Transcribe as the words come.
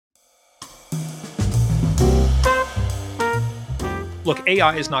Look,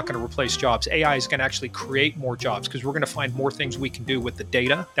 AI is not going to replace jobs. AI is going to actually create more jobs because we're going to find more things we can do with the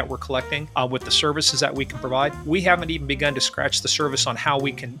data that we're collecting, with the services that we can provide. We haven't even begun to scratch the surface on how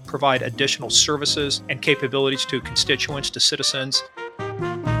we can provide additional services and capabilities to constituents, to citizens.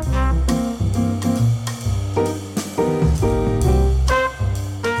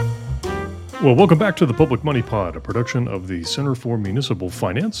 Well, welcome back to the Public Money Pod, a production of the Center for Municipal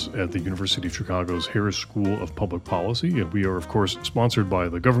Finance at the University of Chicago's Harris School of Public Policy. And we are, of course, sponsored by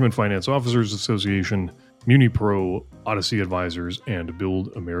the Government Finance Officers Association, MuniPro, Odyssey Advisors, and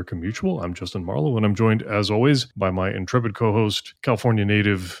Build America Mutual. I'm Justin Marlowe, and I'm joined, as always, by my intrepid co-host, California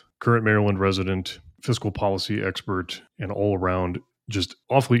native, current Maryland resident, fiscal policy expert, and all-around just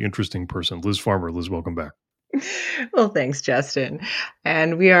awfully interesting person, Liz Farmer. Liz, welcome back. Well, thanks, Justin.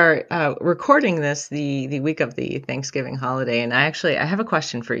 And we are recording this the week of the Thanksgiving holiday. And I have a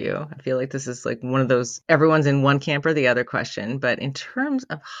question for you. I feel like this is like one of those everyone's in one camp or the other question. But in terms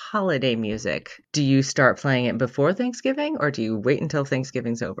of holiday music, do you start playing it before Thanksgiving or do you wait until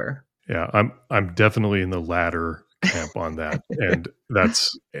Thanksgiving's over? Yeah, I'm definitely in the latter camp on that. And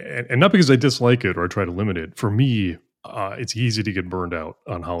that's and not because I dislike it or I try to limit it. For me, it's easy to get burned out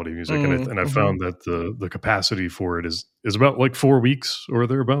on holiday music, and I found that the capacity for it is about like 4 weeks or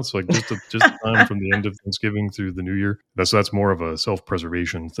thereabouts, like just time from the end of Thanksgiving through the New Year. That's more of a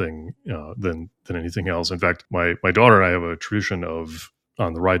self-preservation thing than anything else. In fact, my daughter and I have a tradition of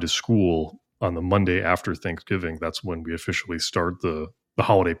on the ride to school on the Monday after Thanksgiving. That's when we officially start the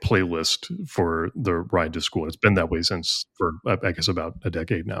holiday playlist for the ride to school. It's been that way since for I guess about a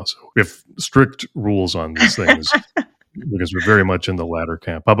decade now. So we have strict rules on these things. Because we're very much in the latter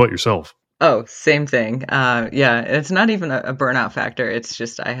camp. How about yourself? Oh, same thing. Yeah, it's not even a burnout factor. It's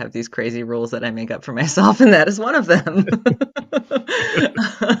just I have these crazy rules that I make up for myself, and that is one of them.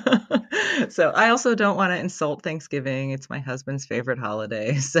 So I also don't want to insult Thanksgiving. It's my husband's favorite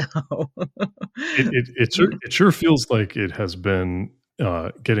holiday. So it sure feels like it has been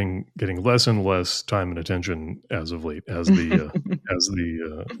getting less and less time and attention as of late, as the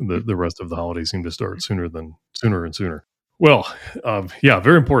rest of the holidays seem to start sooner and sooner. Well, yeah,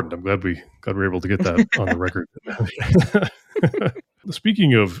 very important. I'm glad we're able to get that on the record.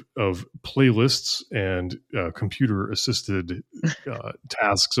 Speaking of playlists and computer assisted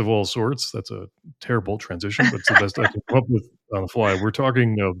tasks of all sorts, that's a terrible transition, but it's the best I can come up with on the fly. We're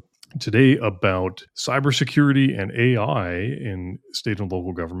talking today about cybersecurity and AI in state and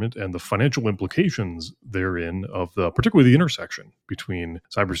local government and the financial implications therein of particularly the intersection between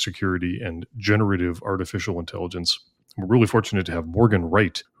cybersecurity and generative artificial intelligence. We're really fortunate to have Morgan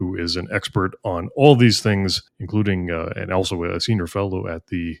Wright, who is an expert on all these things, including and also a senior fellow at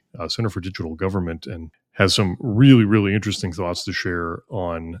the Center for Digital Government, and has some really, really interesting thoughts to share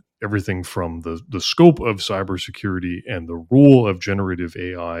on everything from the scope of cybersecurity and the role of generative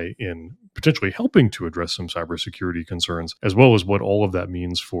AI in potentially helping to address some cybersecurity concerns, as well as what all of that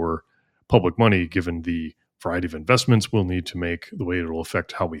means for public money, given the variety of investments we'll need to make, the way it'll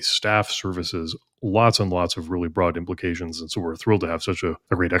affect how we staff services, lots and lots of really broad implications. And so we're thrilled to have such a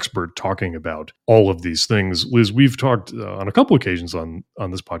great expert talking about all of these things. Liz, we've talked on a couple occasions on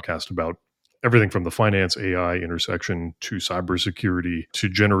this podcast about everything from the finance AI intersection to cybersecurity to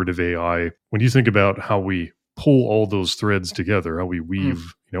generative AI. When you think about how we pull all those threads together, how we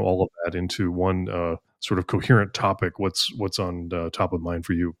weave all of that into one sort of coherent topic, what's on top of mind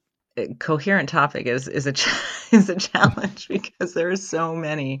for you? Coherent topic is a challenge because there are so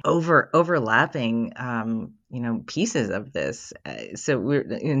many overlapping pieces of this. So we're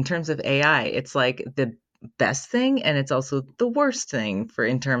in terms of AI, it's like the best thing and it's also the worst thing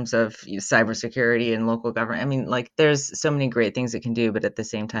in terms of cybersecurity and local government. I mean, like there's so many great things it can do, but at the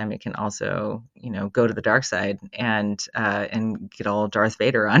same time, it can also go to the dark side and get all Darth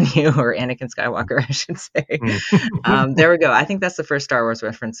Vader on you, or Anakin Skywalker, I should say. There we go. I think that's the first Star Wars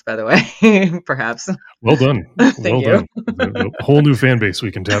reference, by the way. Perhaps. Well done. Thank you. Done. A whole new fan base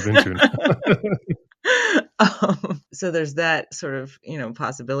we can tap into now. So there's that sort of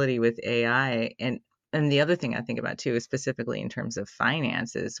possibility with AI, and the other thing I think about too is specifically in terms of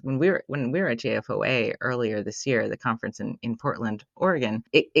finances. When we were at JFOA earlier this year, the conference in Portland, Oregon,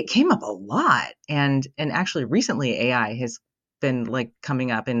 it came up a lot, and actually recently AI has been like coming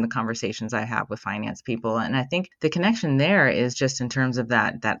up in the conversations I have with finance people, and I think the connection there is just in terms of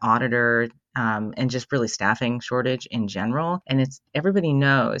that auditor and just really staffing shortage in general. And everybody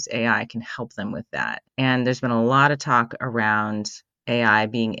knows AI can help them with that. And there's been a lot of talk around AI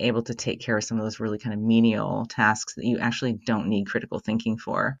being able to take care of some of those really kind of menial tasks that you actually don't need critical thinking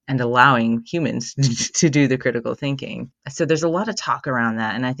for, and allowing humans to do the critical thinking. So there's a lot of talk around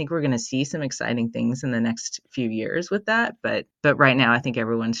that, and I think we're going to see some exciting things in the next few years with that. But right now, I think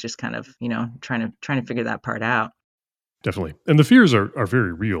everyone's just kind of trying to figure that part out. Definitely. And the fears are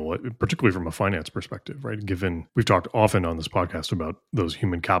very real, particularly from a finance perspective, right? Given we've talked often on this podcast about those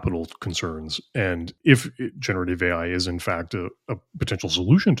human capital concerns. And if generative AI is in fact a potential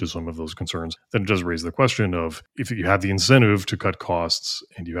solution to some of those concerns, then it does raise the question of, if you have the incentive to cut costs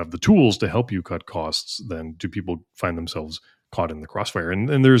and you have the tools to help you cut costs, then do people find themselves caught in the crossfire?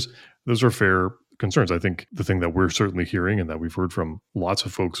 And those are fair concerns. I think the thing that we're certainly hearing, and that we've heard from lots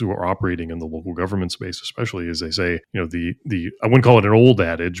of folks who are operating in the local government space, especially, is they say, the I wouldn't call it an old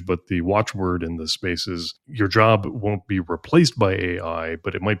adage, but the watchword in this space is, your job won't be replaced by AI,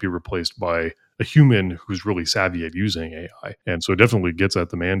 but it might be replaced by a human who's really savvy at using AI. And so it definitely gets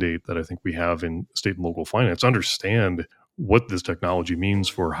at the mandate that I think we have in state and local finance: understand what this technology means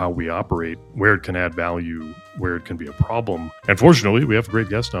for how we operate, where it can add value, where it can be a problem. And fortunately, we have a great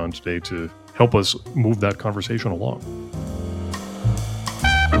guest on today to help us move that conversation along.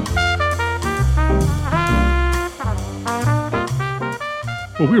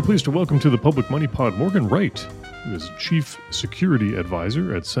 Well, we are pleased to welcome to the Public Money Pod Morgan Wright, who is Chief Security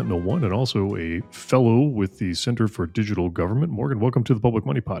Advisor at SentinelOne and also a fellow with the Center for Digital Government. Morgan, welcome to the Public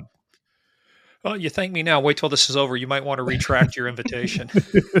Money Pod. Well, you thank me now. Wait till this is over. You might want to retract your invitation.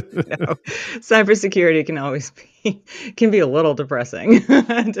 No, cybersecurity can be a little depressing,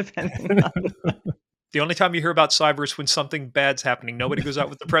 depending on. The only time you hear about cyber is when something bad's happening. Nobody goes out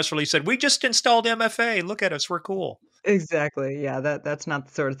with the press release said, "We just installed MFA. Look at us, we're cool." Exactly. Yeah, that's not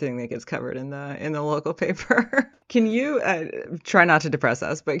the sort of thing that gets covered in the local paper. Can you try not to depress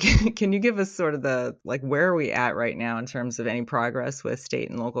us, but can you give us sort of where are we at right now in terms of any progress with state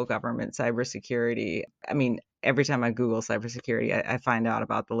and local government cybersecurity? I mean, every time I Google cybersecurity, I find out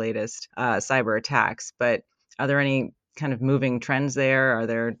about the latest cyber attacks, but are there any kind of moving trends there? Are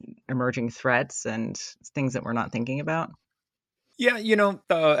there emerging threats and things that we're not thinking about? Yeah,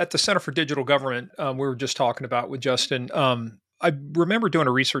 at the Center for Digital Government, we were just talking about with Justin. I remember doing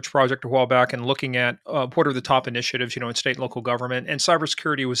a research project a while back and looking at what are the top initiatives, in state and local government, and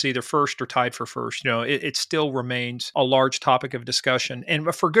cybersecurity was either first or tied for first. It still remains a large topic of discussion,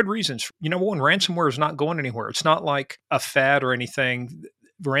 and for good reasons. Number one, ransomware is not going anywhere. It's not like a fad or anything.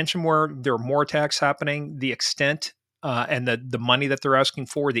 Ransomware, there are more attacks happening. The extent and the money that they're asking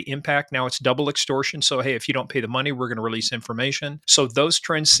for, the impact, now it's double extortion. So, hey, if you don't pay the money, we're going to release information. So those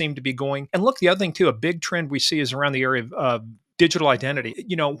trends seem to be going. And look, the other thing too, a big trend we see is around the area of digital identity.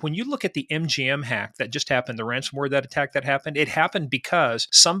 When you look at the MGM hack that just happened, the ransomware attack that happened, it happened because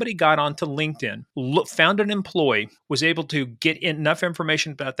somebody got onto LinkedIn, found an employee, was able to get enough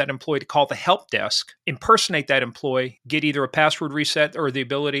information about that employee to call the help desk, impersonate that employee, get either a password reset or the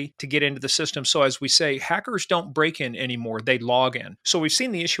ability to get into the system. So as we say, hackers don't break in anymore, they log in. So we've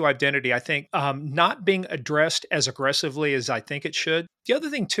seen the issue identity, I think, not being addressed as aggressively as I think it should. The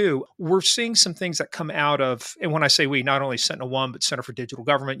other thing too, we're seeing some things that come out of, and when I say we, not only SentinelOne, but Center for Digital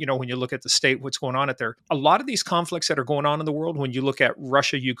Government, when you look at the state, what's going on out there, a lot of these conflicts that are going on in the world, when you look at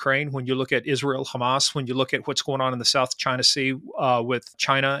Russia, Ukraine, when you look at Israel, Hamas, when you look at what's going on in the South China Sea with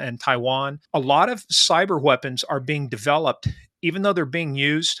China and Taiwan, a lot of cyber weapons are being developed, even though they're being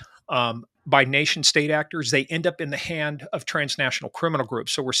used by nation state actors, they end up in the hand of transnational criminal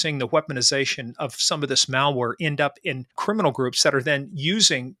groups. So we're seeing the weaponization of some of this malware end up in criminal groups that are then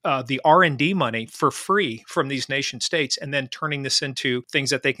using the R&D money for free from these nation states and then turning this into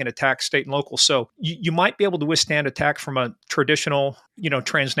things that they can attack state and local. So you might be able to withstand attack from a traditional,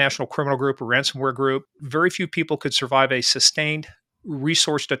 transnational criminal group or ransomware group. Very few people could survive a sustained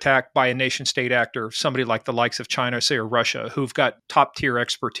resourced attack by a nation state actor, somebody like the likes of China, say, or Russia, who've got top tier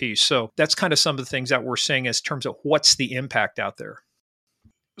expertise. So that's kind of some of the things that we're seeing as terms of what's the impact out there.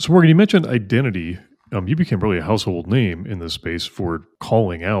 So Morgan, you mentioned identity. You became really a household name in this space for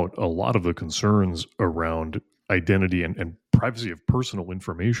calling out a lot of the concerns around identity and privacy of personal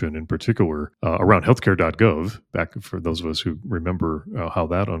information, in particular around healthcare.gov, back for those of us who remember how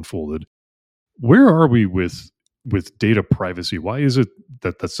that unfolded. Where are we with data privacy? Why is it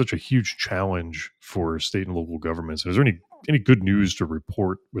that that's such a huge challenge for state and local governments? Is there any good news to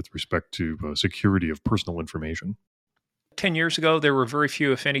report with respect to security of personal information? 10 years ago, there were very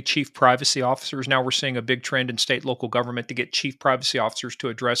few, if any, chief privacy officers. Now we're seeing a big trend in state and local government to get chief privacy officers to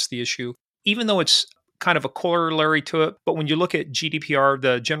address the issue. Even though it's kind of a corollary to it. But when you look at GDPR,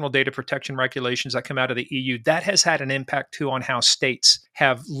 the General Data Protection Regulations that come out of the EU, that has had an impact too on how states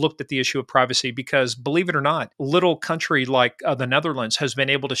have looked at the issue of privacy, because believe it or not, little country like the Netherlands has been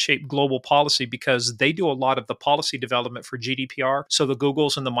able to shape global policy because they do a lot of the policy development for GDPR. So the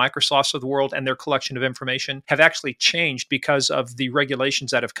Googles and the Microsofts of the world and their collection of information have actually changed because of the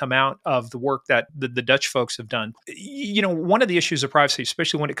regulations that have come out of the work that the Dutch folks have done. One of the issues of privacy,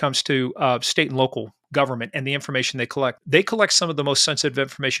 especially when it comes to state and local government and the information they collect some of the most sensitive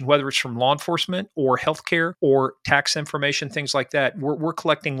information, whether it's from law enforcement or healthcare or tax information, things like that. We're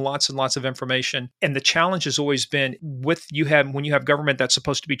collecting lots and lots of information. And the challenge has always been when you have government that's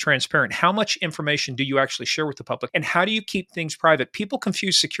supposed to be transparent, how much information do you actually share with the public? And how do you keep things private? People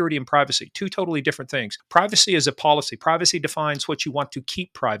confuse security and privacy, two totally different things. Privacy is a policy. Privacy defines what you want to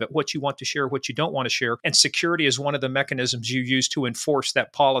keep private, what you want to share, what you don't want to share. And security is one of the mechanisms you use to enforce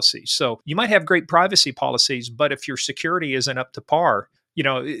that policy. So you might have great privacy policies, but if your security isn't up to par,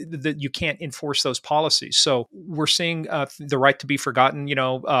 you can't enforce those policies. So we're seeing the right to be forgotten,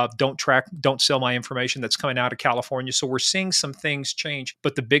 don't sell my information that's coming out of California. So we're seeing some things change.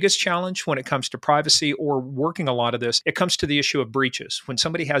 But the biggest challenge when it comes to privacy or working a lot of this, it comes to the issue of breaches. When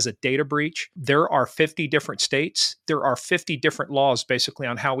somebody has a data breach, there are 50 different states. There are 50 different laws basically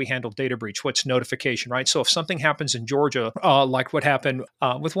on how we handle data breach, what's notification, right? So if something happens in Georgia, like what happened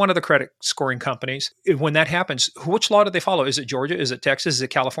with one of the credit scoring companies, when that happens, which law do they follow? Is it Georgia? Is it Texas? Is it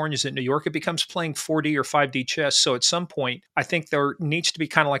California? Is it New York? It becomes playing 4D or 5D chess. So at some point, I think there needs to be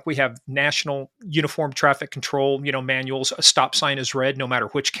kind of like we have national uniform traffic control, manuals. A stop sign is red, no matter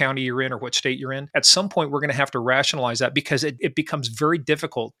which county you're in or what state you're in. At some point, we're going to have to rationalize that because it becomes very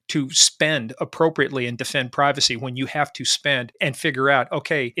difficult to spend appropriately and defend privacy when you have to spend and figure out,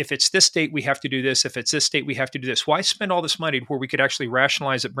 okay, if it's this state, we have to do this. If it's this state, we have to do this. Why spend all this money where we could actually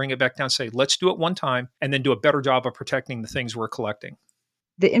rationalize it, bring it back down, say, let's do it one time, and then do a better job of protecting the things we're collecting.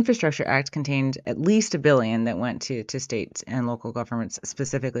 The Infrastructure Act contained at least $1 billion that went to states and local governments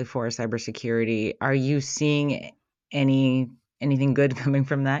specifically for cybersecurity. Are you seeing anything good coming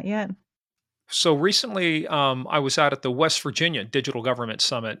from that yet? So recently, I was out at the West Virginia Digital Government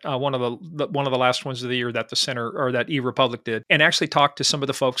Summit, one of the last ones of the year that the center or that eRepublic did, and actually talked to some of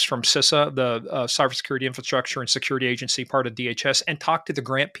the folks from CISA, the Cybersecurity Infrastructure and Security Agency, part of DHS, and talked to the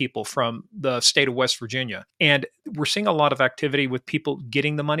grant people from the state of West Virginia. And we're seeing a lot of activity with people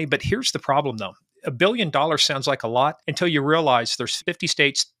getting the money, but here's the problem, though. $1 billion sounds like a lot until you realize there's 50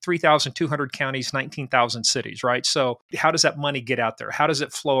 states, 3,200 counties, 19,000 cities, right? So how does that money get out there? How does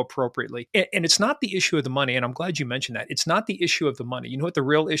it flow appropriately? And it's not the issue of the money, and I'm glad you mentioned that. It's not the issue of the money. You know what the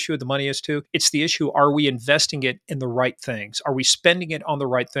real issue of the money is too? It's the issue, are we investing it in the right things? Are we spending it on the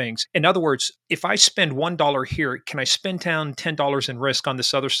right things? In other words, if I spend $1 here, can I spend down $10 in risk on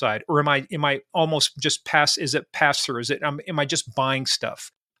this other side? Or am I almost just is it pass through? Am I just buying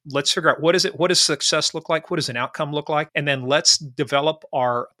stuff? Let's figure out what does success look like? What does an outcome look like? And then let's develop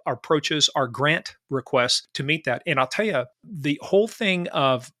our approaches, our grant requests to meet that. And I'll tell you, the whole thing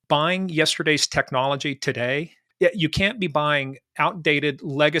of buying yesterday's technology today, you can't be buying outdated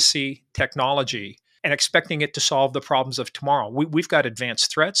legacy technology and expecting it to solve the problems of tomorrow. We've got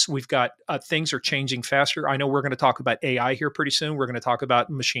advanced threats. We've got things are changing faster. I know we're going to talk about AI here pretty soon. We're going to talk about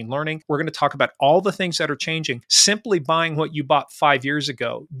machine learning. We're going to talk about all the things that are changing. Simply buying what you bought 5 years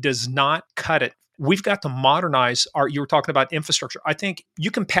ago does not cut it. We've got to modernize you were talking about infrastructure. I think you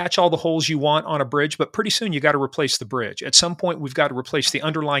can patch all the holes you want on a bridge, but pretty soon you got to replace the bridge. At some point, we've got to replace the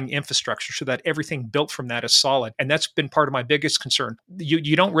underlying infrastructure so that everything built from that is solid. And that's been part of my biggest concern.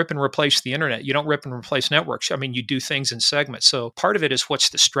 You don't rip and replace the internet. You don't rip and replace networks. I mean, you do things in segments. So part of it is what's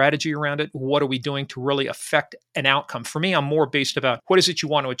the strategy around it? What are we doing to really affect an outcome? For me, I'm more based about what is it you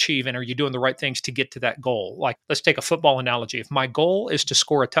want to achieve and are you doing the right things to get to that goal? Like, let's take a football analogy. If my goal is to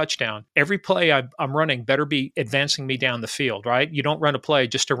score a touchdown, every play I'm running better be advancing me down the field, right? You don't run a play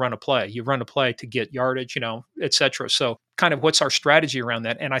just to run a play. You run a play to get yardage, et cetera. So kind of what's our strategy around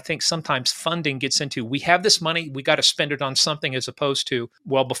that? And I think sometimes funding gets into, we have this money, we got to spend it on something as opposed to,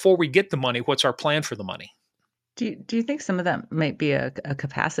 well, before we get the money, what's our plan for the money? Do you think some of that might be a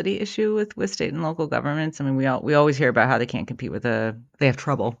capacity issue with state and local governments? I mean, we always hear about how they can't compete they have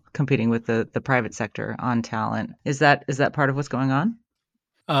trouble competing with the private sector on talent. Is that part of what's going on?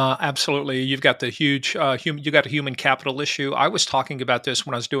 Absolutely. You've got the huge, you got a human capital issue. I was talking about this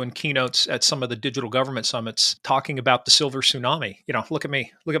when I was doing keynotes at some of the digital government summits, talking about the silver tsunami. Look at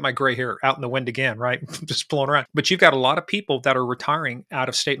me, look at my gray hair out in the wind again, right? Just blowing around. But you've got a lot of people that are retiring out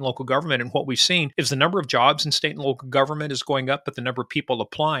of state and local government. And what we've seen is the number of jobs in state and local government is going up, but the number of people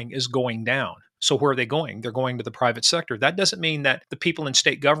applying is going down. So where are they going? They're going to the private sector. That doesn't mean that the people in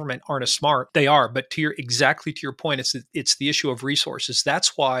state government aren't as smart. They are, but exactly to your point, it's the issue of resources.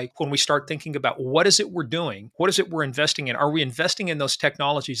 That's why when we start thinking about what is it we're doing, what is it we're investing in, are we investing in those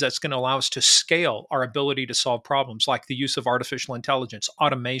technologies that's going to allow us to scale our ability to solve problems, like the use of artificial intelligence,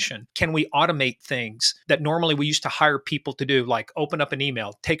 automation? Can we automate things that normally we used to hire people to do, like open up an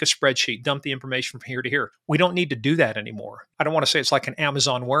email, take a spreadsheet, dump the information from here to here? We don't need to do that anymore. I don't want to say it's like an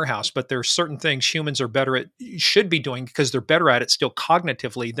Amazon warehouse, but there's certain things humans are better at, should be doing, because they're better at it still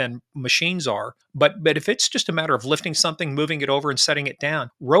cognitively than machines are. But if it's just a matter of lifting something, moving it over and setting it down,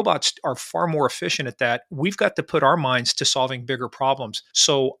 robots are far more efficient at that. We've got to put our minds to solving bigger problems.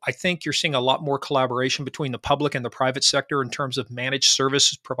 So I think you're seeing a lot more collaboration between the public and the private sector in terms of managed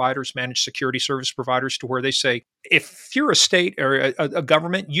services providers, managed security service providers, to where they say, if you're a state or a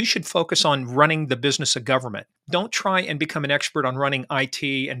government, you should focus on running the business of government. Don't try and become an expert on running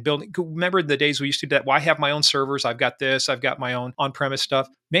IT and building. Remember the days we used to do that? Well, I have my own servers. I've got this. I've got my own on-premise stuff.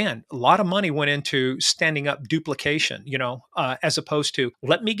 Man, a lot of money went into standing up duplication, as opposed to,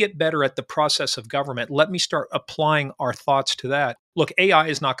 let me get better at the process of government. Let me start applying our thoughts to that. Look, AI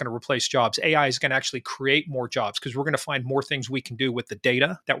is not going to replace jobs. AI is going to actually create more jobs, because we're going to find more things we can do with the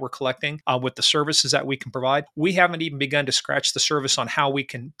data that we're collecting, with the services that we can provide. We haven't even begun to scratch the surface on how we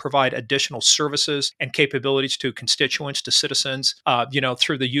can provide additional services and capabilities to constituents, to citizens,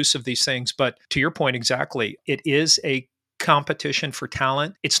 through the use of these things. But to your point, exactly, it is a competition for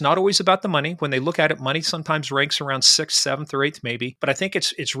talent. It's not always about the money. When they look at it, money sometimes ranks around 6th, 7th, or 8th, maybe. But I think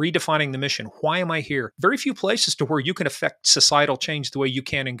it's redefining the mission. Why am I here? Very few places to where you can affect societal change the way you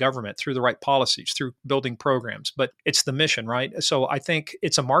can in government, through the right policies, through building programs. But it's the mission, right? So I think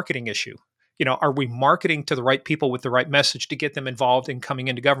it's a marketing issue. Are we marketing to the right people with the right message to get them involved in coming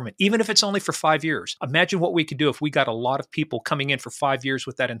into government, even if it's only for 5 years? Imagine what we could do if we got a lot of people coming in for 5 years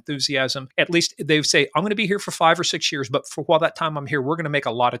with that enthusiasm. At least they would say, I'm going to be here for 5 or 6 years, but for while that time I'm here, we're going to make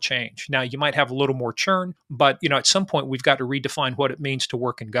a lot of change. Now, you might have a little more churn, but at some point we've got to redefine what it means to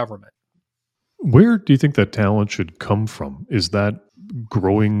work in government. Where do you think that talent should come from? Is that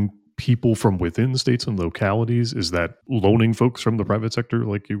growing people from within states and localities? Is that loaning folks from the private sector,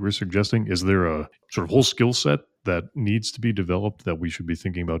 like you were suggesting? Is there a sort of whole skill set that needs to be developed that we should be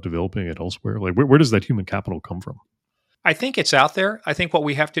thinking about developing it elsewhere? Like, where does that human capital come from? I think it's out there. I think what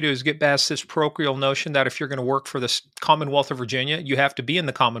we have to do is get past this parochial notion that if you're going to work for the Commonwealth of Virginia, you have to be in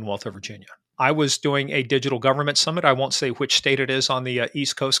the Commonwealth of Virginia. I was doing a digital government summit. I won't say which state it is on the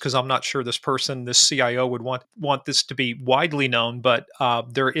East Coast, because I'm not sure this CIO would want this to be widely known, but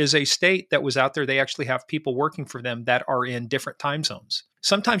there is a state that was out there. They actually have people working for them that are in different time zones.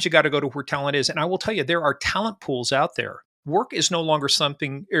 Sometimes you got to go to where talent is. And I will tell you, there are talent pools out there. Work is no longer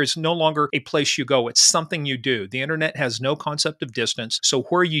a place you go. It's something you do. The internet has no concept of distance. So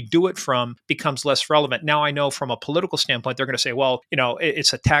where you do it from becomes less relevant. Now, I know from a political standpoint, they're going to say, well,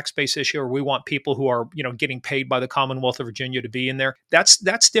 it's a tax-based issue, or we want people who are, getting paid by the Commonwealth of Virginia to be in there. That's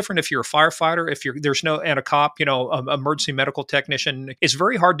different if you're a firefighter, and a cop, emergency medical technician. It's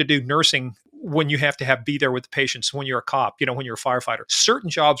very hard to do nursing when you have to be there with the patients. When you're a cop, when you're a firefighter, certain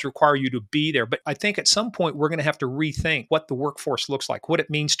jobs require you to be there. But I think at some point we're going to have to rethink what the workforce looks like, what it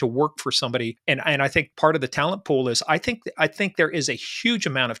means to work for somebody. And I think part of the talent pool is, I think there is a huge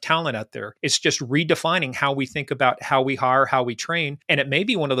amount of talent out there. It's just redefining how we think about how we hire, how we train. And it may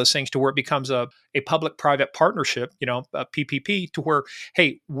be one of those things to where it becomes a public-private partnership, a PPP, to where,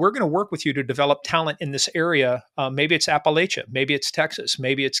 hey, we're going to work with you to develop talent in this area. Maybe it's Appalachia, maybe it's Texas,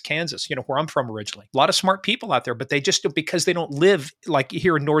 maybe it's Kansas, where I'm from originally. A lot of smart people out there, but they just, because they don't live like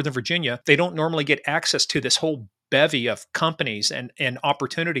here in Northern Virginia, they don't normally get access to this whole bevy of companies and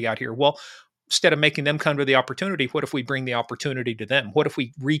opportunity out here. Well, instead of making them come to the opportunity, what if we bring the opportunity to them? What if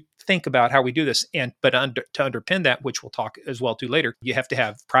we rethink about how we do this? But to underpin that, which we'll talk as well to later, you have to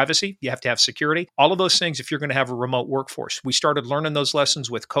have privacy, you have to have security, all of those things if you're going to have a remote workforce. We started learning those lessons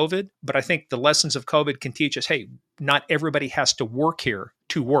with COVID, but I think the lessons of COVID can teach us, hey, not everybody has to work here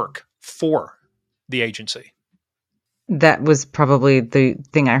to work for the agency. That was probably the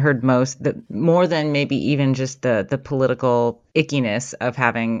thing I heard most, more than maybe even just the political ickiness of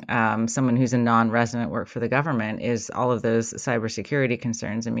having someone who's a non-resident work for the government, is all of those cybersecurity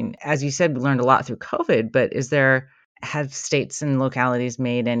concerns. I mean, as you said, we learned a lot through COVID, but have states and localities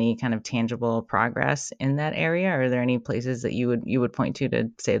made any kind of tangible progress in that area? Are there any places that you would point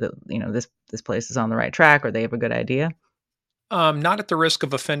to say that, this place is on the right track, or they have a good idea? Not at the risk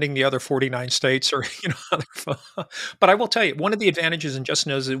of offending the other 49 states or, but I will tell you, one of the advantages, and Justin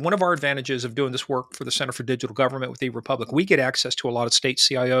knows that one of our advantages of doing this work for the Center for Digital Government with eRepublic, we get access to a lot of state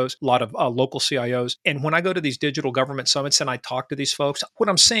CIOs, a lot of local CIOs. And when I go to these digital government summits and I talk to these folks, what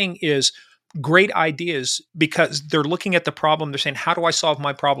I'm saying is, great ideas because they're looking at the problem. They're saying, how do I solve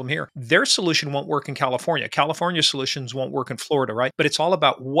my problem here? Their solution won't work in California. California's solutions won't work in Florida, right? But it's all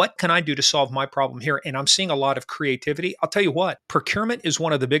about what can I do to solve my problem here? And I'm seeing a lot of creativity. I'll tell you what, procurement is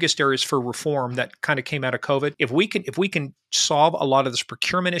one of the biggest areas for reform that kind of came out of COVID. If we can solve a lot of this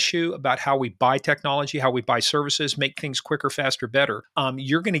procurement issue about how we buy technology, how we buy services, make things quicker, faster, better,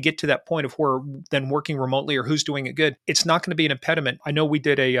 you're going to get to that point of where then working remotely or who's doing it good, it's not going to be an impediment. I know we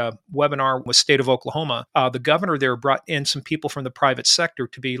did a webinar with state of Oklahoma. The governor there brought in some people from the private sector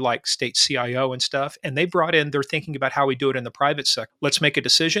to be like state CIO and stuff. And they're thinking about how we do it in the private sector. Let's make a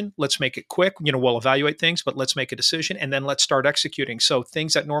decision. Let's make it quick. We'll evaluate things, but let's make a decision and then let's start executing. So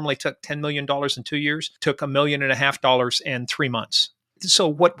things that normally took $10 million in 2 years took $1.5 million in 3 months. So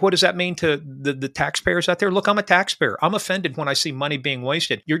what does that mean to the taxpayers out there? Look, I'm a taxpayer. I'm offended when I see money being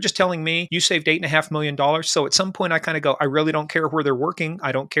wasted. You're just telling me you saved $8.5 million. So at some point I kind of go, I really don't care where they're working.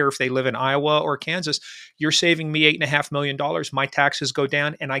 I don't care if they live in Iowa or Kansas. You're saving me $8.5 million. My taxes go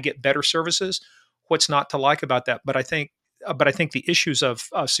down and I get better services. What's not to like about that? But I think the issues of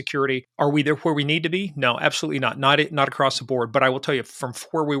security, are we there where we need to be? No, absolutely not. Not across the board. But I will tell you, from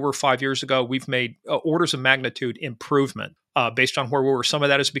where we were 5 years ago, we've made orders of magnitude improvement based on where we were. Some of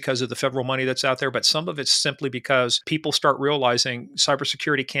that is because of the federal money that's out there, but some of it's simply because people start realizing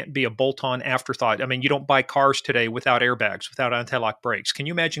cybersecurity can't be a bolt-on afterthought. I mean, you don't buy cars today without airbags, without anti-lock brakes. Can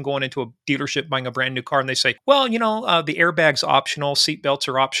you imagine going into a dealership buying a brand new car and they say, well, the airbag's optional, seat belts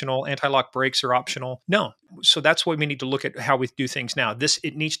are optional, anti-lock brakes are optional? No. So that's why we need to look at how we do things now.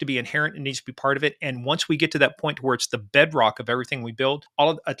 It needs to be inherent. It needs to be part of it. And once we get to that point where it's the bedrock of everything we build,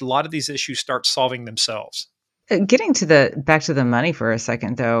 a lot of these issues start solving themselves. Getting back to the money for a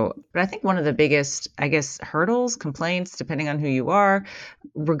second, though, but I think one of the biggest, hurdles, complaints, depending on who you are,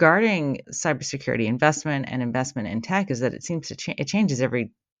 regarding cybersecurity investment and investment in tech is that it seems to it changes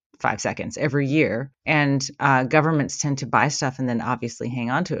every 5 seconds, every year, and governments tend to buy stuff and then obviously hang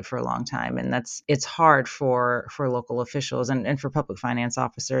on to it for a long time, and it's hard for local officials and for public finance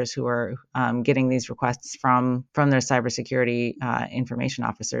officers who are getting these requests from their cybersecurity information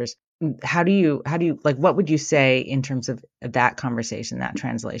officers. How do you what would you say in terms of that conversation, that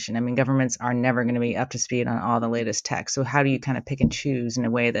translation? I mean, governments are never going to be up to speed on all the latest tech. So how do you kind of pick and choose in a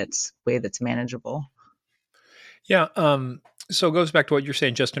way that's manageable? Yeah. So it goes back to what you're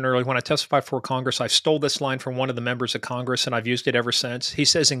saying, Justin, earlier. When I testified for Congress, I stole this line from one of the members of Congress, and I've used it ever since. He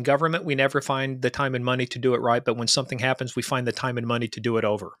says, in government, we never find the time and money to do it right, but when something happens, we find the time and money to do it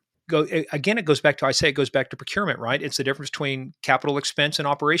over. It goes back to procurement, right? It's the difference between capital expense and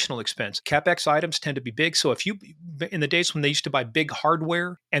operational expense. CapEx items tend to be big. So in the days when they used to buy big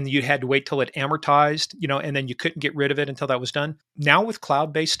hardware and you had to wait till it amortized, and then you couldn't get rid of it until that was done. Now with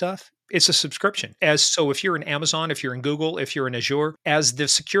cloud-based stuff, it's a subscription. So if you're in Amazon, if you're in Google, if you're in Azure, as the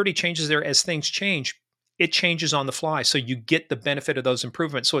security changes there, as things change, it changes on the fly. So you get the benefit of those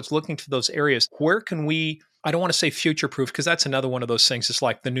improvements. So it's looking to those areas. Where can we, I don't want to say future-proof because that's another one of those things. It's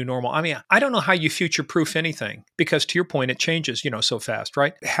like the new normal. I mean, I don't know how you future-proof anything because to your point, it changes, so fast,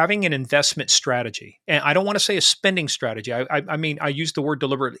 right? Having an investment strategy, and I don't want to say a spending strategy. I mean, I use the word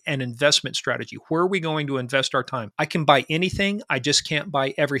deliberate, an investment strategy. Where are we going to invest our time? I can buy anything. I just can't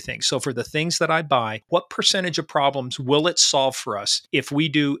buy everything. So for the things that I buy, what percentage of problems will it solve for us if we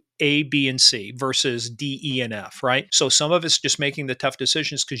do A, B, and C versus D, E, and F, right? So some of it's just making the tough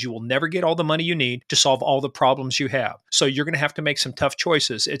decisions because you will never get all the money you need to solve all the problems you have. So you're going to have to make some tough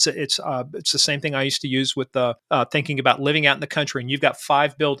choices. It's the same thing I used to use with thinking about living out in the country, and you've got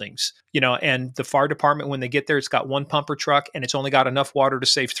 5 buildings, and the fire department, when they get there, it's got 1 pumper truck and it's only got enough water to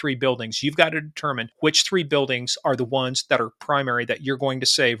save 3 buildings. You've got to determine which 3 buildings are the ones that are primary that you're going to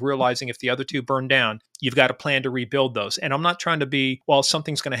save, realizing if the other 2 burn down, you've got a plan to rebuild those. And I'm not trying to be, well,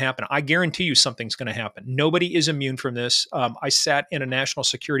 something's going to happen. I guarantee you something's going to happen. Nobody is immune from this. I sat in a national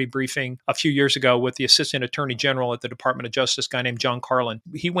security briefing a few years ago with the Assistant Attorney General at the Department of Justice, a guy named John Carlin.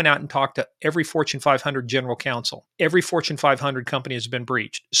 He went out and talked to every Fortune 500 general counsel. Every Fortune 500 company has been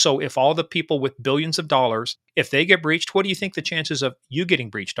breached. So if all the people with billions of dollars, if they get breached, what do you think the chances of you getting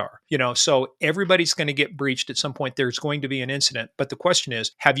breached are? So everybody's going to get breached at some point. There's going to be an incident. But the question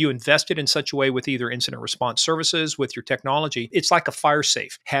is, have you invested in such a way with either incident response services, with your technology? It's like a fire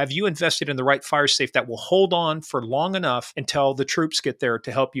safe. Have you invested in the right fire safe that will hold on for long enough until the troops get there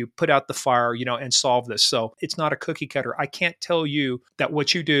to help you put out the fire, and solve this? So it's not a cookie cutter. I can't tell you that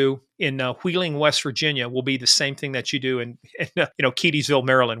what you do in Wheeling, West Virginia will be the same thing that you do in Keedysville,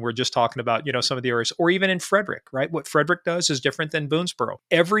 Maryland. We're just talking about, some of the areas, or even in Frederick, right? What Frederick does is different than Boonesboro.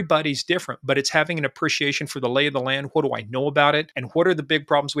 Everybody's different, but it's having an appreciation for the lay of the land. What do I know about it? And what are the big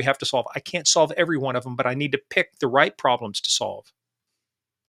problems we have to solve? I can't solve every one of them, but I need to pick the right problems to solve.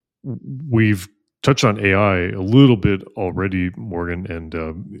 we've touched on AI a little bit already, Morgan, and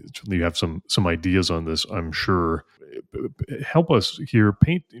you have some ideas on this, I'm sure. Help us here,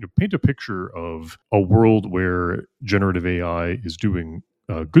 paint a picture of a world where generative AI is doing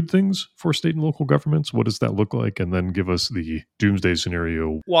good things for state and local governments. What does that look like? And then give us the doomsday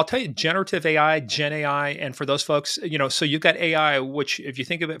scenario. Well, I'll tell you, generative AI, Gen AI, and for those folks, so you've got AI, which if you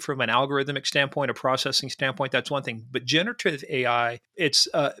think of it from an algorithmic standpoint, a processing standpoint, that's one thing. But generative AI, it's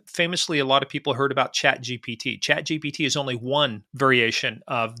famously a lot of people heard about ChatGPT. ChatGPT is only one variation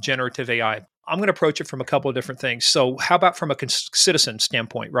of generative AI. I'm going to approach it from a couple of different things. So, how about from a citizen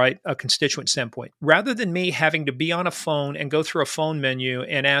standpoint, right? A constituent standpoint. Rather than me having to be on a phone and go through a phone menu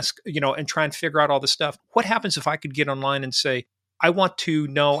and ask, and try and figure out all this stuff, what happens if I could get online and say, I want to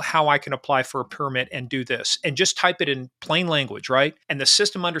know how I can apply for a permit and do this, and just type it in plain language, right? And the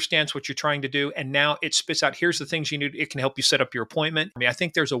system understands what you're trying to do. And now it spits out, here's the things you need. It can help you set up your appointment. I mean, I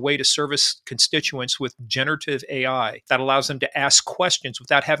think there's a way to service constituents with generative AI that allows them to ask questions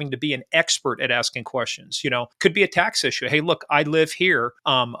without having to be an expert at asking questions. Could be a tax issue. Hey, look, I live here.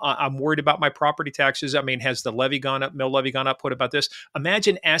 I'm worried about my property taxes. I mean, has the levy gone up? Mill levy gone up? What about this?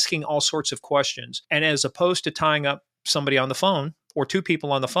 Imagine asking all sorts of questions. And as opposed to tying up somebody on the phone or two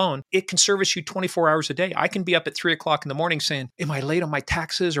people on the phone, it can service you 24 hours a day. I can be up at 3:00 in the morning saying, am I late on my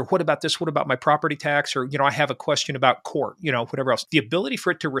taxes? Or what about this? What about my property tax? Or, I have a question about court, whatever else. The ability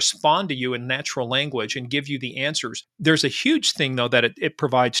for it to respond to you in natural language and give you the answers. There's a huge thing, though, that it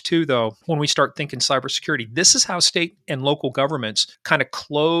provides too, though, when we start thinking cybersecurity. This is how state and local governments kind of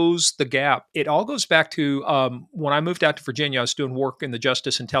close the gap. It all goes back to when I moved out to Virginia, I was doing work in the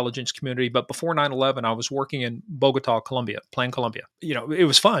justice intelligence community. But before 9/11, I was working in Bogota, Colombia, Plan Colombia. It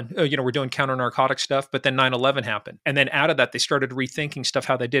was fun. We're doing counter narcotic stuff, but then 9/11 happened. And then out of that, they started rethinking stuff,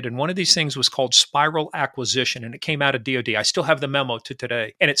 how they did. And one of these things was called spiral acquisition, and it came out of DOD. I still have the memo to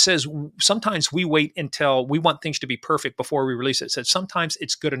today. And it says, sometimes we wait until we want things to be perfect before we release it. It says, sometimes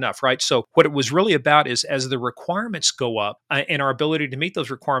it's good enough, right? So what it was really about is as the requirements go up and our ability to meet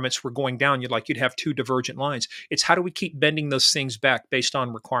those requirements were going down, you'd have two divergent lines. It's how do we keep bending those things back based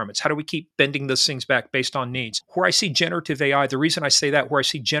on requirements? How do we keep bending those things back based on needs? Where I see generative AI, the reason I say that, where I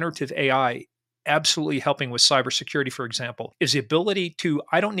see generative AI absolutely helping with cybersecurity, for example, is the ability to,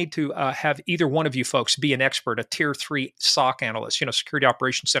 I don't need to have either one of you folks be an expert, a tier 3 SOC analyst, security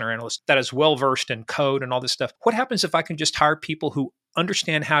operations center analyst that is well-versed in code and all this stuff. What happens if I can just hire people who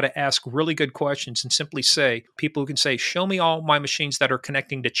understand how to ask really good questions and simply say, people who can say, show me all my machines that are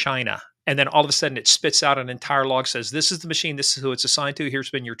connecting to China. And then all of a sudden it spits out an entire log, says, this is the machine, this is who it's assigned to, here's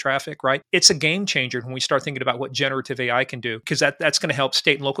been your traffic, right? It's a game changer when we start thinking about what generative AI can do, because that's going to help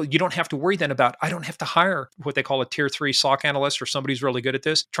state and local. You don't have to worry then about, I don't have to hire what they call a tier 3 SOC analyst or somebody who's really good at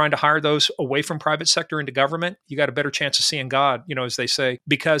this. Trying to hire those away from private sector into government, you got a better chance of seeing God, as they say,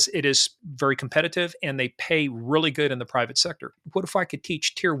 because it is very competitive and they pay really good in the private sector. What if I could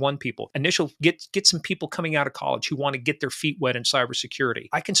teach tier 1 people, get some people coming out of college who want to get their feet wet in cybersecurity?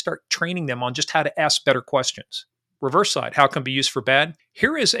 I can start training them on just how to ask better questions. Reverse side, how it can be used for bad.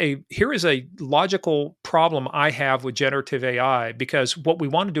 Here is a logical problem I have with generative AI, because what we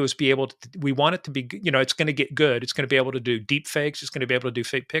want to do is we want it to be, it's going to get good. It's going to be able to do deep fakes. It's going to be able to do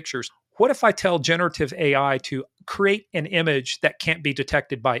fake pictures. What if I tell generative AI to create an image that can't be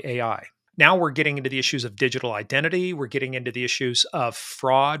detected by AI? Now we're getting into the issues of digital identity. We're getting into the issues of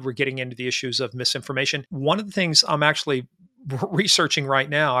fraud. We're getting into the issues of misinformation. One of the things I'm actually researching right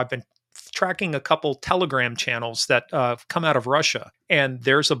now, I've been tracking a couple Telegram channels that come out of Russia. And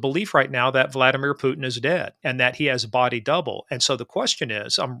there's a belief right now that Vladimir Putin is dead and that he has a body double. And so the question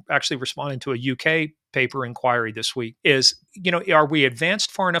is, I'm actually responding to a UK paper inquiry this week, is, are we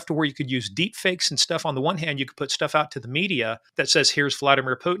advanced far enough to where you could use deep fakes and stuff? On the one hand, you could put stuff out to the media that says, here's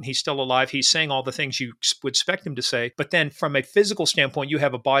Vladimir Putin. He's still alive. He's saying all the things you would expect him to say. But then from a physical standpoint, you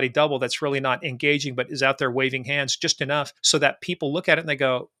have a body double that's really not engaging, but is out there waving hands just enough so that people look at it and they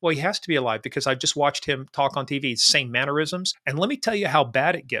go, well, he has to be alive because I've just watched him talk on TV, same mannerisms. And let me tell you how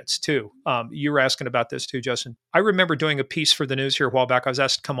bad it gets too. You were asking about this too, Justin. I remember doing a piece for the news here a while back. I was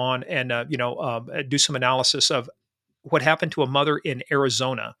asked to come on and, do some analysis of what happened to a mother in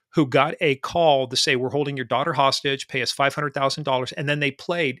Arizona who got a call to say, we're holding your daughter hostage, pay us $500,000. And then they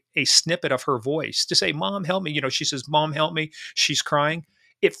played a snippet of her voice to say, Mom, help me. She says, Mom, help me. She's crying.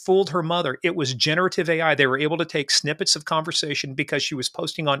 It fooled her mother. It was generative AI. They were able to take snippets of conversation because she was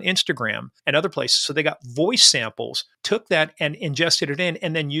posting on Instagram and other places. So they got voice samples, took that and ingested it in,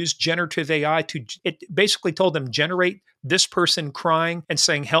 and then used generative AI it basically told them, generate this person crying and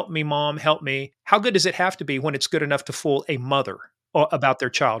saying, help me, Mom, help me. How good does it have to be when it's good enough to fool a mother? about their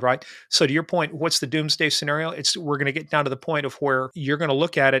child, right? So to your point, what's the doomsday scenario? It's we're going to get down to the point of where you're going to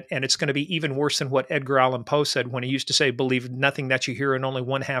look at it and it's going to be even worse than what Edgar Allan Poe said when he used to say, believe nothing that you hear and only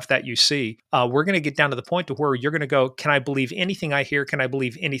one half that you see. We're going to get down to the point to where you're going to go, can I believe anything I hear? Can I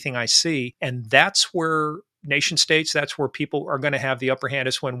believe anything I see? And that's where nation states, that's where people are going to have the upper hand,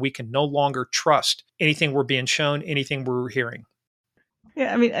 is when we can no longer trust anything we're being shown, anything we're hearing.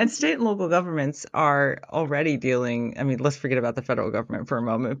 Yeah, I mean, and state and local governments are already dealing, I mean, let's forget about the federal government for a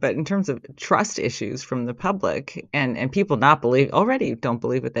moment, but in terms of trust issues from the public and people already don't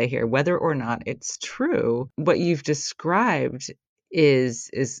believe what they hear, whether or not it's true, what you've described is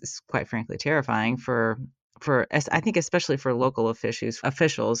quite frankly terrifying for I think especially for local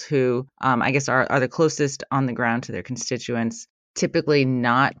officials who I guess are the closest on the ground to their constituents. Typically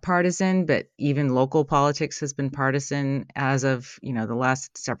not partisan, but even local politics has been partisan as of, the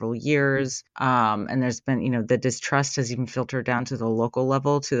last several years. And there's been, the distrust has even filtered down to the local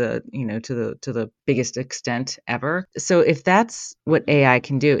level to the biggest extent ever. So if that's what AI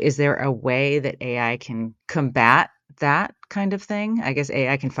can do, is there a way that AI can combat that kind of thing? I guess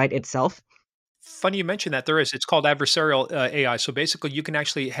AI can fight itself. Funny you mentioned that. There is. It's called adversarial AI. So basically, you can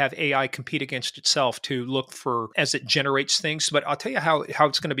actually have AI compete against itself to look for as it generates things. But I'll tell you how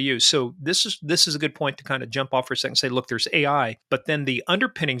it's going to be used. So this is a good point to kind of jump off for a second and say, look, there's AI, but then the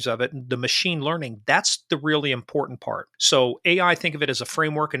underpinnings of it, the machine learning, that's the really important part. So AI, think of it as a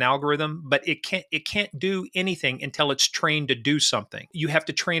framework, an algorithm, but it can't do anything until it's trained to do something. You have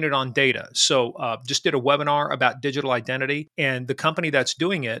to train it on data. So just did a webinar about digital identity, and the company that's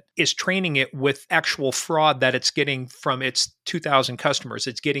doing it is training it with actual fraud that it's getting from its 2,000 customers.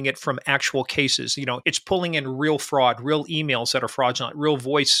 It's getting it from actual cases. It's pulling in real fraud, real emails that are fraudulent, real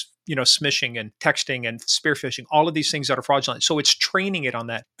voice, smishing and texting and spear phishing, all of these things that are fraudulent. So it's training it on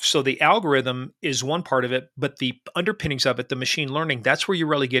that. So the algorithm is one part of it, but the underpinnings of it, the machine learning, that's where you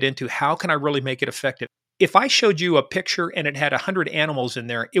really get into how can I really make it effective? If I showed you a picture and it had 100 animals in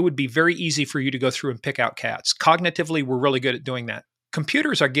there, it would be very easy for you to go through and pick out cats. Cognitively, we're really good at doing that.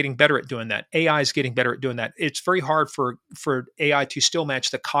 Computers are getting better at doing that. AI is getting better at doing that. It's very hard for AI to still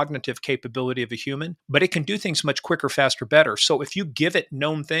match the cognitive capability of a human, but it can do things much quicker, faster, better. So if you give it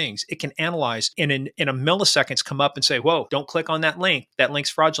known things, it can analyze and in a milliseconds come up and say, whoa, don't click on that link. That link's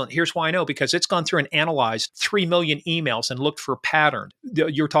fraudulent. Here's why I know, because it's gone through and analyzed 3 million emails and looked for patterns.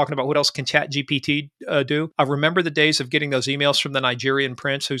 You were talking about what else can ChatGPT do? I remember the days of getting those emails from the Nigerian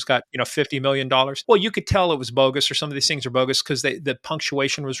prince who's got $50 million. Well, you could tell it was bogus, or some of these things are bogus because the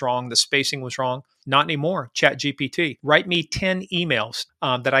punctuation was wrong, the spacing was wrong. Not anymore. ChatGPT, write me 10 emails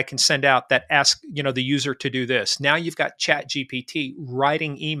that I can send out that ask the user to do this. Now you've got ChatGPT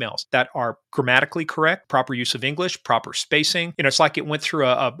writing emails that are grammatically correct, proper use of English, proper spacing. It's like it went through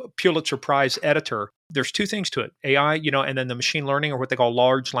a Pulitzer Prize editor. There's two things to it, AI, and then the machine learning, or what they call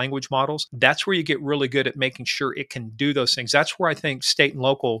large language models. That's where you get really good at making sure it can do those things. That's where I think state and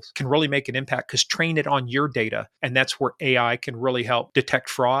local can really make an impact, because train it on your data. And that's where AI can really help detect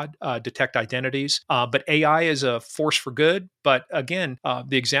fraud, detect identities. But AI is a force for good. But again,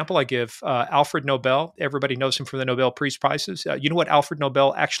 the example I give, Alfred Nobel, everybody knows him from the Nobel Peace Prizes. You know what Alfred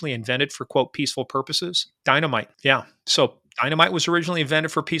Nobel actually invented for, quote, peaceful purposes? Dynamite. Yeah. So dynamite was originally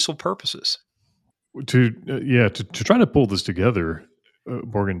invented for peaceful purposes. To try to pull this together,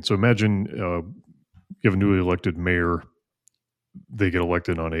 Morgan. So imagine you have a newly elected mayor. They get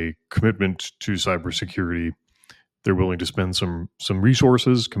elected on a commitment to cybersecurity. They're willing to spend some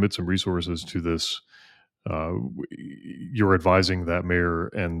resources, commit some resources to this. You're advising that mayor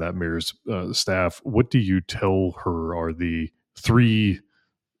and that mayor's staff. What do you tell her are the 3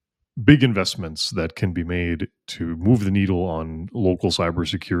 big investments that can be made to move the needle on local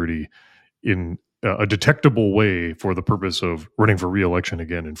cybersecurity in a detectable way for the purpose of running for re-election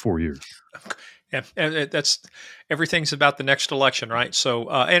again in 4 years? Yeah, and that's everything's about the next election, right? So,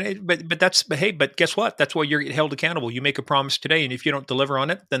 but guess what? That's why you're held accountable. You make a promise today, and if you don't deliver on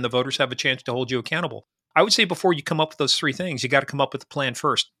it, then the voters have a chance to hold you accountable. I would say before you come up with those 3 things, you got to come up with a plan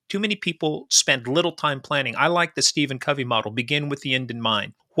first. Too many people spend little time planning. I like the Stephen Covey model. Begin with the end in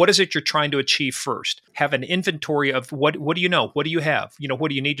mind. What is it you're trying to achieve first? Have an inventory of what do you know? What do you have? What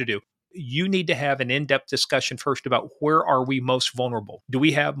do you need to do? You need to have an in-depth discussion first about where are we most vulnerable? Do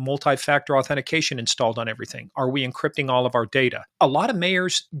we have multi-factor authentication installed on everything? Are we encrypting all of our data? A lot of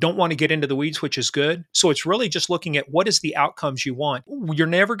mayors don't want to get into the weeds, which is good. So it's really just looking at what is the outcomes you want.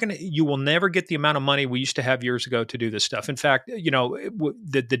 You will never get the amount of money we used to have years ago to do this stuff. In fact,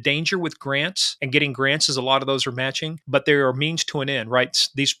 the danger with grants and getting grants is a lot of those are matching, but there are means to an end, right?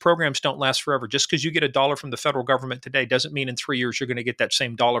 These programs don't last forever. Just because you get $1 from the federal government today doesn't mean in 3 years you're going to get that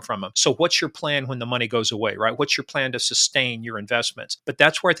same dollar from them. So what's your plan when the money goes away, right? What's your plan to sustain your investments? But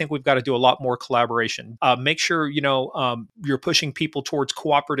that's where I think we've got to do a lot more collaboration. Make sure, you're pushing people towards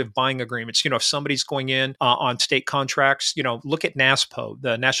cooperative buying agreements. If somebody's going in on state contracts, look at NASPO,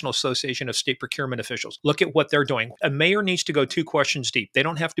 the National Association of State Procurement Officials. Look at what they're doing. A mayor needs to go 2 questions deep. They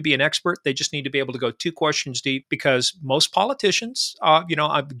don't have to be an expert. They just need to be able to go 2 questions deep, because most politicians, I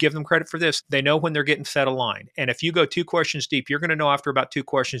give them credit for this. They know when they're getting fed a line. And if you go 2 questions deep, you're going to know after about 2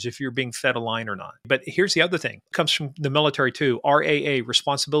 questions if you're being fed a line or not. But here's the other thing. It comes from the military too. RAA,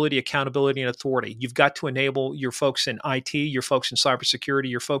 responsibility, accountability, and authority. You've got to enable your folks in IT, your folks in cybersecurity,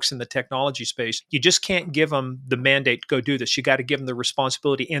 your folks in the technology space. You just can't give them the mandate to go do this. You got to give them the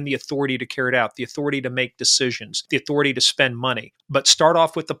responsibility and the authority to carry it out, the authority to make decisions, the authority to spend money. But start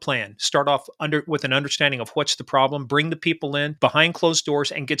off with the plan. Start off with an understanding of what's the problem. Bring the people in behind closed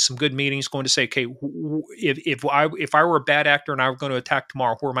doors and get some good meetings going to say, okay, if I were a bad actor and I were going to attack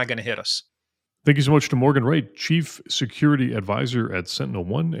tomorrow, where am I going to hit us? Thank you so much to Morgan Wright, Chief Security Advisor at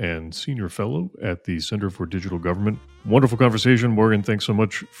Sentinel-1 and Senior Fellow at the Center for Digital Government. Wonderful conversation, Morgan. Thanks so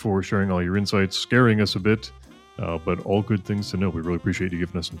much for sharing all your insights, scaring us a bit, but all good things to know. We really appreciate you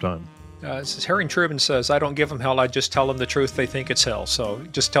giving us some time. As Harry Truman says, I don't give them hell, I just tell them the truth. They think it's hell. So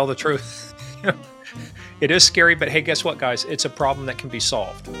just tell the truth. It is scary, but hey, guess what, guys? It's a problem that can be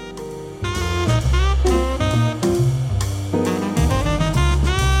solved.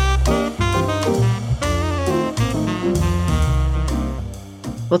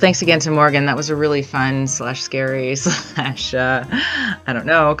 Well, thanks again to Morgan. That was a really fun / scary /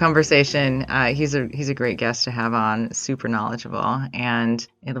 conversation. He's a great guest to have on, super knowledgeable, and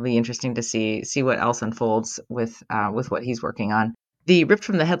it'll be interesting to see what else unfolds with what he's working on. The Ripped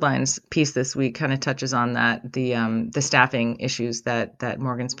from the Headlines piece this week kind of touches on that, the staffing issues that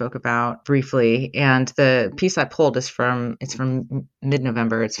Morgan spoke about briefly. And the piece I pulled is from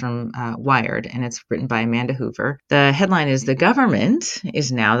mid-November. It's from Wired, and it's written by Amanda Hoover. The headline is, "The government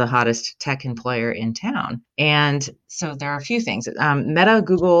is now the hottest tech employer in town." And so there are a few things. Meta,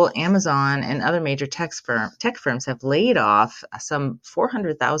 Google, Amazon, and other major tech firms have laid off some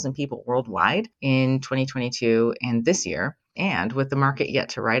 400,000 people worldwide in 2022 and this year, and with the market yet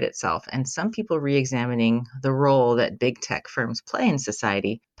to right itself, and some people re-examining the role that big tech firms play in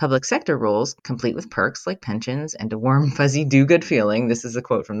society. Public sector roles, complete with perks like pensions and a warm, fuzzy, do-good feeling, this is a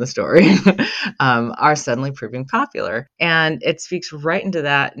quote from the story, are suddenly proving popular. And it speaks right into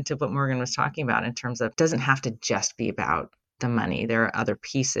what Morgan was talking about in terms of, it doesn't have to just be about the money. There are other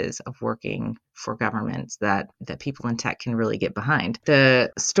pieces of working for governments that people in tech can really get behind.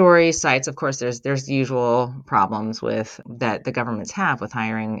 The story cites, of course, there's the usual problems that the governments have with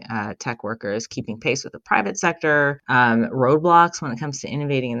hiring tech workers, keeping pace with the private sector, roadblocks when it comes to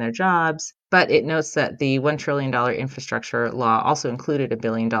innovating in their jobs. But it notes that the $1 trillion infrastructure law also included $1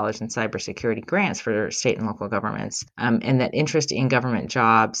 billion in cybersecurity grants for state and local governments, and that interest in government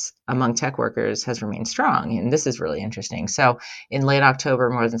jobs among tech workers has remained strong. And this is really interesting. So in late October,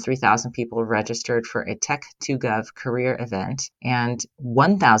 more than 3,000 people registered for a Tech2Gov career event, and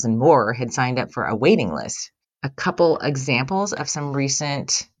 1,000 more had signed up for a waiting list. A couple examples of some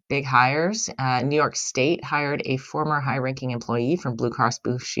recent big hires. New York State hired a former high-ranking employee from Blue Cross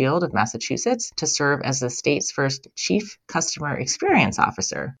Blue Shield of Massachusetts to serve as the state's first chief customer experience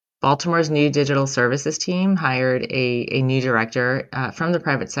officer. Baltimore's new digital services team hired a new director from the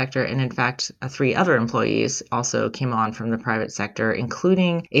private sector, and in fact, 3 other employees also came on from the private sector,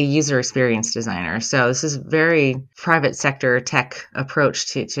 including a user experience designer. So this is very private sector tech approach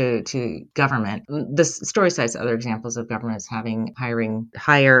to government. This story cites other examples of governments hiring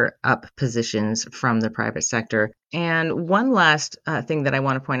higher up positions from the private sector. And one last thing that I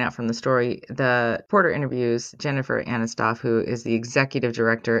want to point out from the story, the reporter interviews Jennifer Anistoff, who is the executive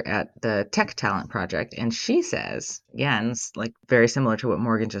director at the Tech Talent Project. And she says, again, it's like very similar to what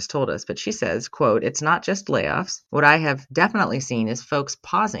Morgan just told us, but she says, quote, "It's not just layoffs. What I have definitely seen is folks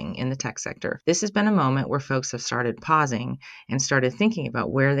pausing in the tech sector. This has been a moment where folks have started pausing and started thinking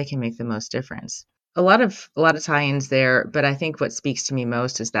about where they can make the most difference." A lot of tie-ins there, but I think what speaks to me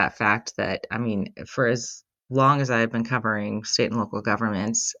most is that fact that, for as long as I've been covering state and local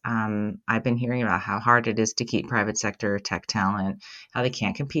governments, I've been hearing about how hard it is to keep private sector tech talent, how they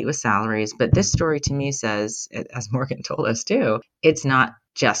can't compete with salaries. But this story to me says, as Morgan told us too, it's not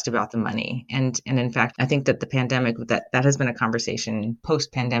just about the money. And in fact, I think that the pandemic, that has been a conversation,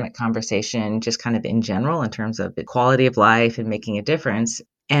 post-pandemic conversation, just kind of in general in terms of the quality of life and making a difference.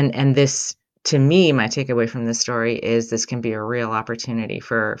 And this, to me, my takeaway from this story is this can be a real opportunity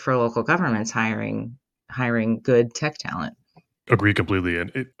for local governments hiring good tech talent. Agree completely.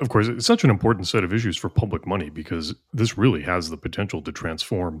 And of course, it's such an important set of issues for public money because this really has the potential to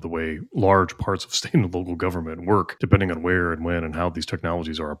transform the way large parts of state and local government work, depending on where and when and how these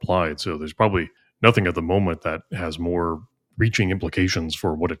technologies are applied. So there's probably nothing at the moment that has more reaching implications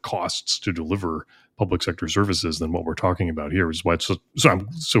for what it costs to deliver public sector services than what we're talking about here, which is why it's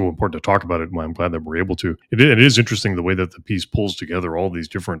so important to talk about it. And why I'm glad that we're able to. It is interesting the way that the piece pulls together all these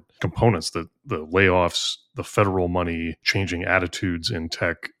different components, the layoffs, the federal money, changing attitudes in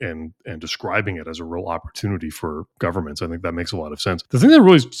tech, and describing it as a real opportunity for governments. I think that makes a lot of sense. The thing that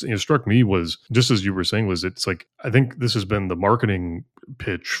really struck me was, just as you were saying, was it's like, I think this has been the marketing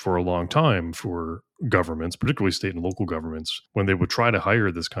pitch for a long time for governments, particularly state and local governments, when they would try to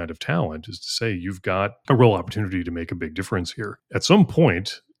hire this kind of talent, is to say, you've got a real opportunity to make a big difference here. At some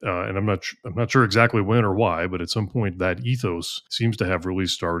point, and I'm not sure exactly when or why, but at some point that ethos seems to have really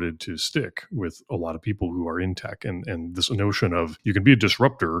started to stick with a lot of people who are in tech, and this notion of you can be a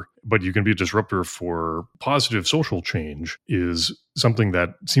disruptor, but you can be a disruptor for positive social change is something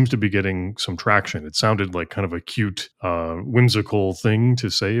that seems to be getting some traction. It sounded like kind of a cute, whimsical thing to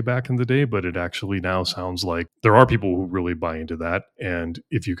say back in the day, but it actually now sounds like there are people who really buy into that. And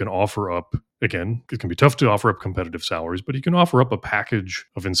if you can offer up, again, it can be tough to offer up competitive salaries, but you can offer up a package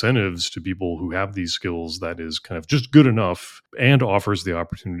of incentives to people who have these skills that is kind of just good enough and offers the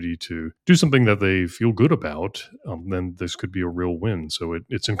opportunity to do something that they feel good about, then this could be a real win. So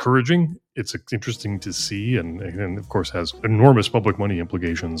it's encouraging. It's interesting to see, and of course has enormous public money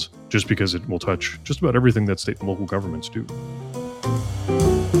implications just because it will touch just about everything that state and local governments do.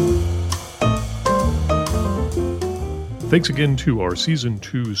 Thanks again to our Season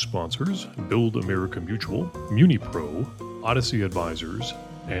 2 sponsors, Build America Mutual, MuniPro, Odyssey Advisors,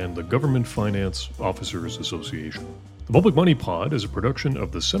 and the Government Finance Officers Association. The Public Money Pod is a production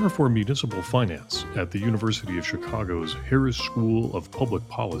of the Center for Municipal Finance at the University of Chicago's Harris School of Public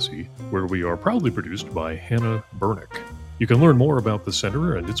Policy, where we are proudly produced by Hannah Bernick. You can learn more about the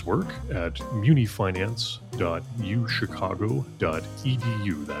center and its work at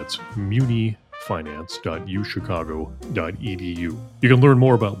munifinance.uchicago.edu. That's munifinance.uchicago.edu. You can learn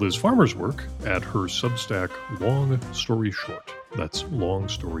more about Liz Farmer's work at her Substack Long Story Short. That's Long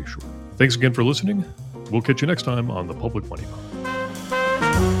Story Short. Thanks again for listening. We'll catch you next time on the Public Money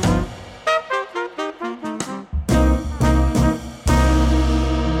Pod.